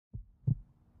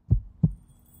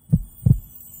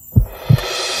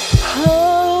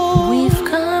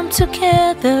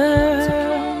together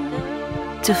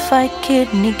to fight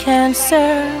kidney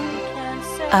cancer.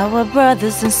 Our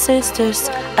brothers and sisters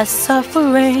are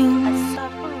suffering.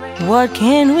 What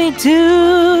can we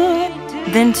do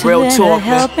than to lend a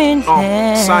helping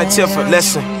hand? Scientific,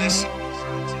 listen.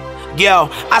 Yo,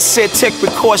 I said take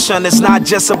precaution, it's not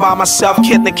just about myself.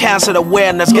 Kidney cancer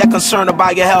awareness, get concerned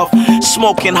about your health.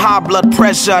 Smoking, high blood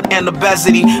pressure and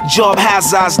obesity, job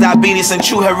hazards, diabetes and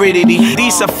true heredity.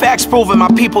 These are facts proving, my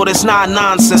people, it's not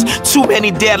nonsense. Too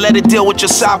many dead, let it deal with your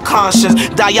subconscious.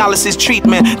 Dialysis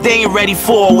treatment, they ain't ready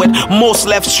for it. Most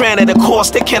left stranded, of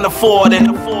course they can't afford it.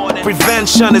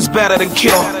 Prevention is better than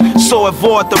cure, so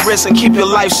avoid the risk and keep your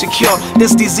life secure.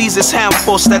 This disease is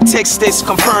harmful, statistics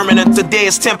confirming it. Today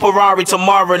is temporary,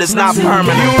 tomorrow it is not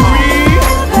permanent.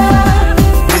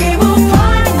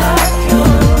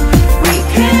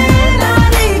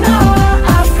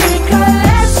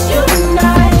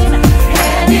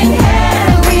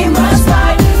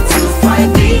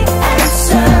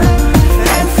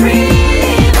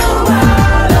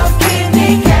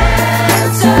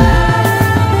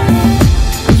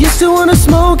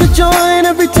 Smoke a joint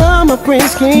every time my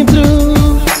brains came through.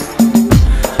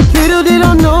 Little did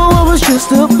I know I was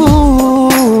just a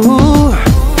fool.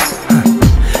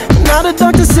 Now the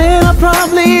doctor said I'd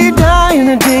probably die in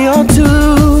a day or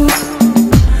two,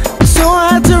 so I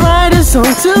had to write a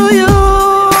song to you.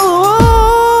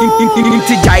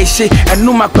 And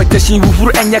no question who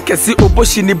and yakasi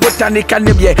oboshini botanical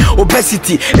nebye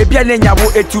obesity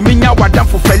ebianenyawo etuminya wadam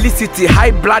for felicity,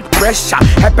 high blood pressure,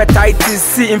 hepatitis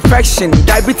C infection,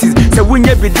 diabetes. So when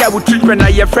you be there with treatment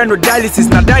and your friend with dialysis,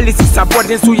 now dialysis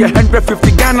supporting so your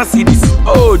 150 Ghana cedis.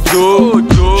 Oh Joe,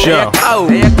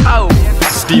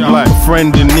 Steve Black, a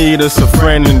friend in need, us a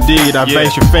friend indeed. I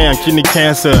base your fan, kidney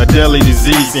cancer, a deadly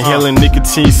disease. Inhaling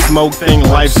nicotine, smoke, think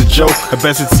life's a joke.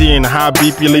 Obesity and high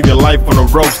BP leave your life on the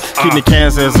ropes. Kidney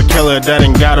cancer is a killer that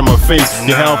ain't got in my face.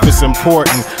 Your health is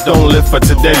important, don't live for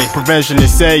today. Prevention, they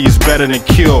say, is better than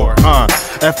cure.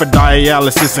 Effort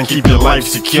dialysis and keep your life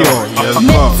secure.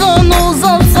 Mettons-nous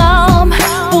ensemble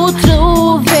pour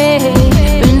trouver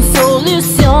une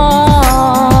solution.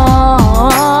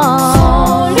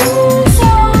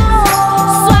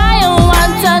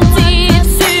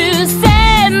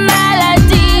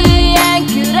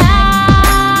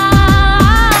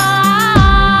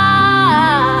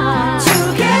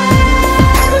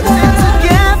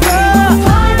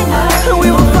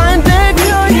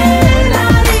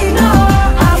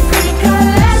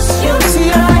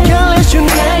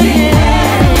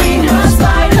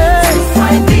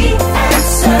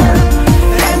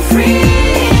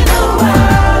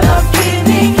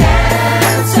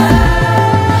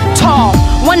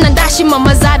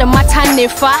 Mama zada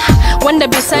matanifa wanda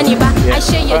bisani ba I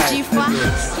share your jifa.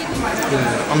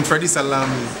 I'm Freddie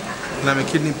Salami and I'm a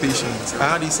kidney patient.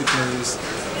 I had this sickness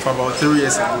for about 3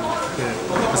 years ago.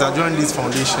 Because I joined this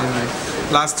foundation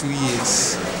last 2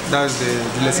 years. That's the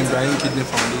Juliet Ibrahim Kidney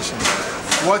Foundation.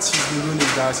 What she's been doing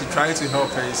is that she tries to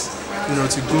help us,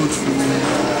 to go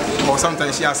through, or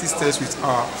sometimes she assists us with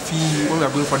our fee when we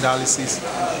are going for dialysis,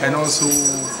 and also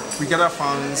we gather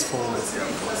funds for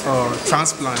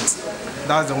transplants.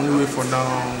 That's the only way for now.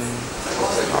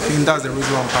 I think that's the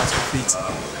reason I'm part of it.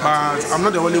 But I'm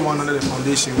not the only one under the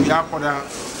foundation. We have other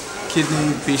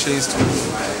kidney patients too,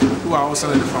 who are also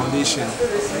under the foundation.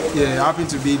 Yeah, I happen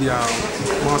to be their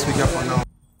one speaker for now.